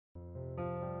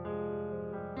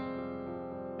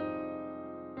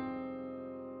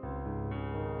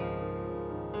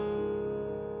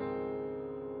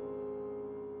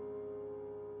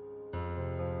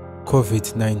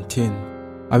COVID-19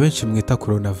 abenshi mwita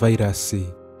coronavirus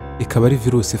ikaba ari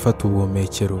virusi ifata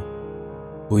ubuhumekero.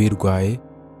 Uyirwaye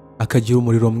akagira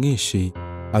umuriro mwinshi,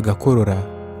 agakorora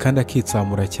kandi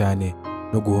akitsamura cyane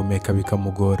no guhumeka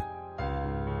bikamugora.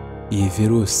 Iyi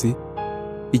virusi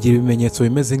igira ibimenyetso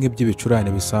bimeze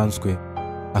nk'iby'ibicurane bisanzwe,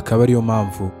 akaba ariyo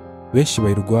mpamvu benshi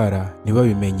bayirwara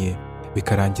ntibabimenye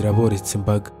bikarangira boretse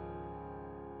imbaga.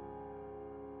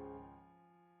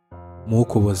 Mu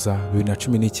Ukuboza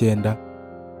 2019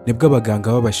 nibwo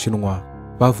abaganga b'Abashinwa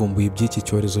bavumbuye iby'iki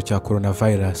cyorezo cya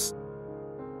coronavirus.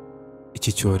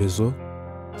 Iki cyorezo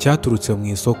cyaturutse mu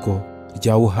isoko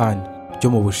rya Wuhan ryo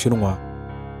mu Bushinwa,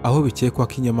 aho bikekwa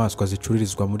ko inyamaswa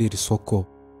zicururizwa muri iri soko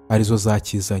arizo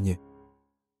zakizanye.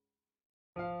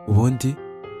 Ubundi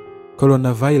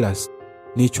coronavirus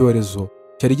ni icyorezo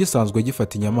cyari gisanzwe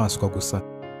gifata inyamaswa gusa.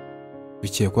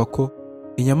 Bikekwa ko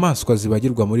inyamaswa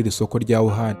zibagirwa muri iri soko rya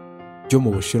Wuhan ryo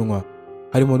mu Bushinwa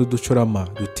harimo n'uducurama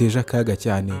duteje akaga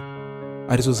cyane,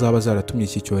 arizo zaba zaratumye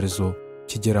iki cyorezo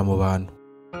kigera mu bantu.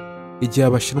 Igihe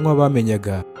Abashinwa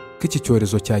bamenyaga ko iki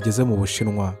cyorezo cyageze mu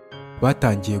Bushinwa,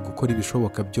 batangiye gukora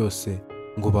ibishoboka byose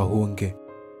ngo bahunge.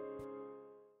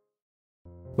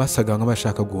 Basaga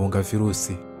nk'abashaka guhunga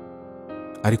virusi,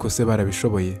 ariko se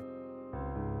barabishoboye?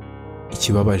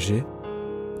 Ikibabaje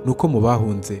nuko mu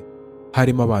bahunze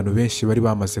harimo abantu benshi bari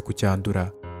bamaze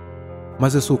kucyandura,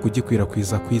 maze si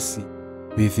ukugikwirakwiza ku isi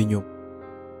biva inyuma.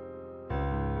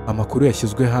 Amakuru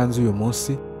yashyizwe hanze uyu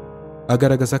munsi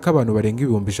agaragaza ko abantu barenga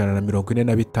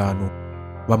 145,000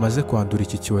 bamaze kwandura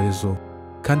iki cyorezo,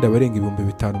 kandi abarenga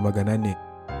 5,400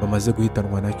 bamaze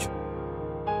guhitanwa nacyo.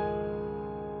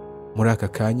 Muri aka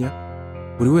kanya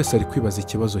buri wese ari kwibaza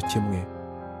ikibazo kimwe: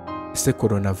 ese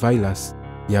coronavirus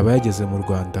yaba yageze mu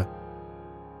Rwanda?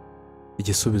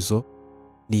 Igisubizo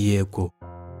ni yego.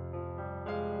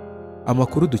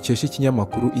 Amakuru dukesha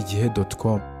ikinyamakuru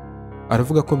igihe.com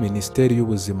aravuga ko Minisiteri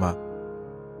y'Ubuzima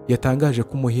yatangaje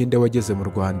ko Umuhinde wageze mu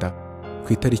Rwanda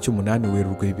ku itariki 8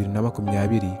 Werurwe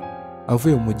 2020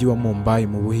 avuye mu mujyi wa Mumbai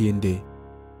mu Buhinde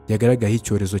yagaragaye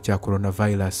icyorezo cya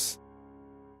coronavirus.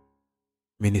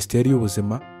 Minisiteri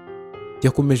y'Ubuzima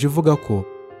yakomeje ivuga ko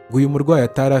uyu murwayi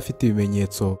atari afite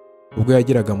ibimenyetso ubwo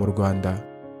yageraga mu Rwanda,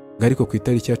 ariko ku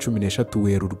itariki ya 13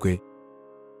 Werurwe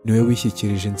niwe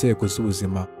wishyikirije inzego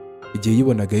z'ubuzima igihe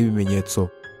yibonagaho ibimenyetso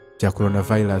bya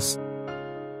coronavirus.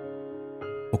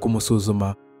 Mu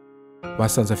kumusuzuma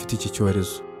basanze afite iki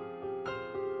cyorezo.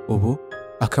 Ubu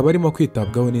akaba arimo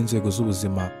kwitabwaho n'inzego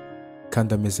z'ubuzima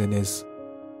kandi ameze neza.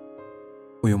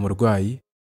 Uyu murwayi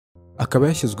akaba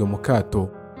yashyizwe mu kato,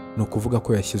 ni ukuvuga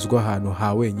ko yashyizwe ahantu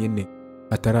ha wenyine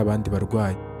atari abandi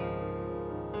barwayi.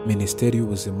 Minisiteri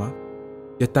y'Ubuzima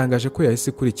yatangaje ko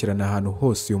yahise ikurikirana ahantu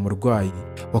hose uyu murwayi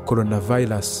wa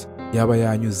coronavirus yaba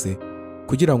yanyuze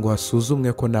kugira ngo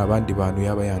hasuzumwe ko nta bandi bantu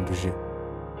yaba yanduje.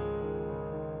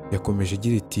 Yakomeje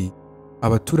igira iti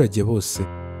abaturage bose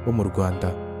bo mu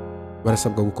Rwanda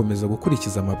barasabwa gukomeza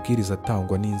gukurikiza amabwiriza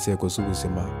atangwa n'inzego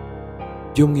z'ubuzima,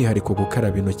 by'umwihariko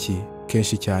gukaraba intoki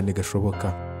kenshi cyane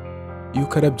gashoboka. Iyo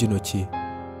ukarabye intoki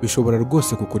bishobora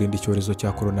rwose kukurinda icyorezo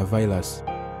cya coronavirus.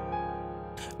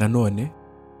 Nanone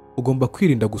ugomba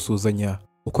kwirinda gusuhuzanya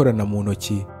ukorana mu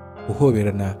ntoki,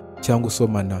 uhoberana cyangwa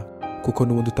usomana, kuko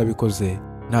n'ubundi utabikoze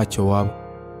ntacyo waba.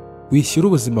 Wishyira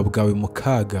ubuzima bwawe mu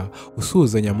kaga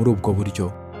usuhuzanya muri ubwo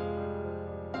buryo.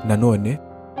 Nanone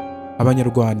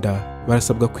Abanyarwanda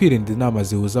barasabwa kwirinda inama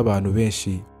zihuza abantu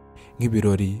benshi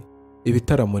nk'ibirori,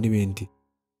 ibitaramo n'ibindi.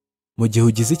 Mu gihe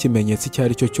ugize ikimenyetso icyo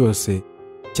ari cyo cyose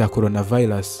cya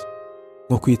coronavirus,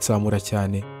 nko kwitsamura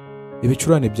cyane,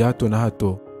 ibicurane bya hato na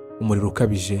hato, umuriro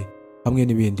ukabije hamwe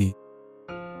n'ibindi,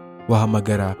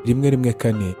 wahamagara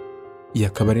 114. Iyi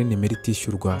akaba ari nimero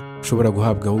itishyurwa ushobora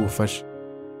guhabwaho ubufasha.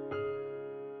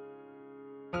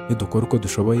 Nidukora uko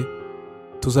dushoboye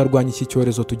tuzarwanya iki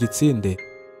cyorezo tugitsinde,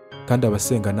 kandi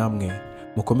abasenga namwe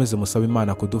mukomeze musaba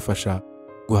Imana kudufasha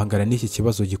guhangana n'iki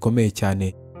kibazo gikomeye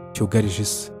cyane cyugarije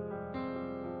isi.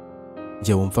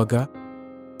 Njye wumvaga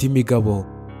ndi Migabo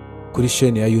kuri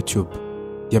chaîne ya YouTube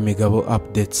ya Migabo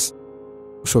Updates.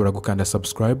 Ushobora gukanda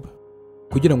subscribe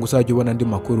kugira ngo uzajye ubona andi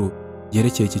makuru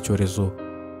yerekeye iki cyorezo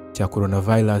cya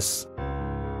coronavirus.